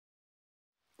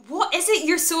is it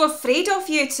you're so afraid of,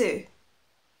 you two?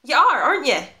 You are, aren't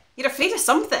you? You're afraid of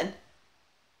something.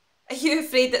 Are you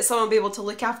afraid that someone will be able to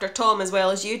look after Tom as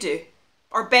well as you do?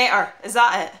 Or better, is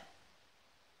that it?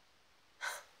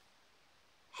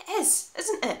 It is,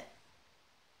 isn't it?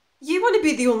 You want to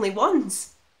be the only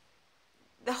ones.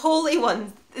 The holy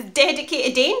ones, the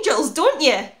dedicated angels, don't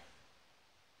you?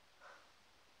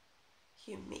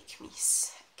 You make me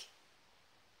sick.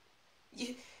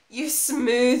 You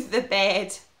smooth the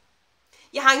bed.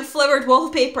 You hang flowered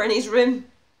wallpaper in his room.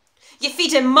 You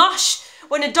feed him mush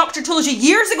when a doctor told you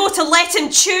years ago to let him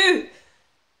chew.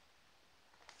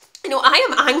 You know, I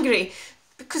am angry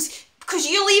because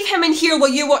you leave him in here while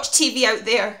you watch TV out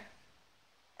there.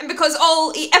 And because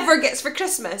all he ever gets for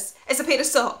Christmas is a pair of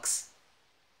socks.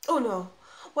 Oh no,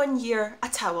 one year, a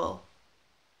towel.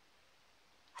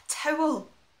 A towel.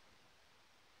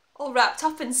 All wrapped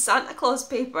up in Santa Claus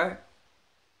paper.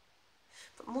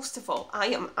 But most of all, I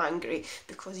am angry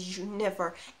because you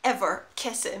never, ever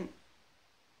kiss him.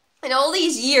 In all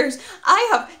these years, I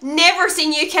have never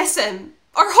seen you kiss him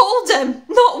or hold him,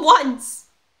 not once.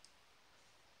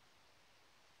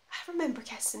 I remember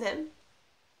kissing him.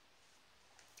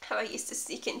 How I used to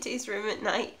sneak into his room at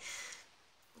night,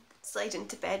 slide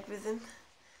into bed with him,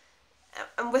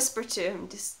 and whisper to him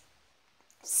just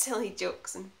silly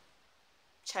jokes and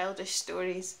childish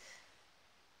stories.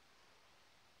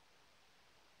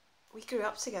 We grew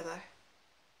up together.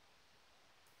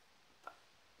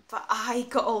 But I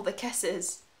got all the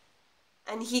kisses.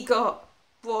 And he got,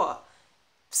 what?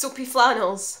 Soapy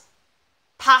flannels.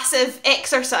 Passive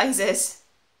exercises.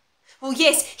 Well,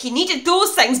 yes, he needed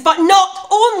those things, but not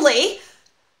only.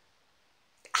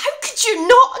 How could you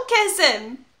not kiss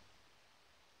him?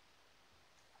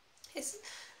 His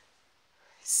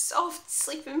soft,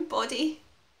 sleeping body.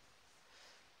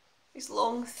 His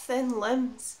long, thin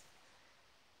limbs.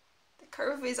 The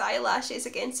curve of his eyelashes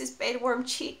against his bed-warm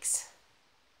cheeks.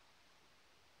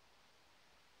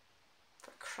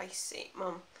 For Christ's sake,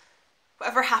 Mum.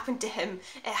 Whatever happened to him,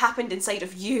 it happened inside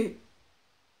of you.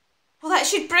 Well, that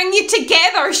should bring you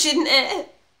together, shouldn't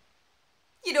it?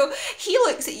 You know, he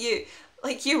looks at you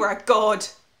like you were a god.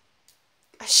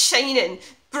 A shining,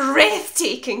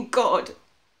 breathtaking god.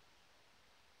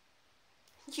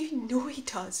 You know he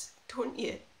does, don't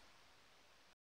you?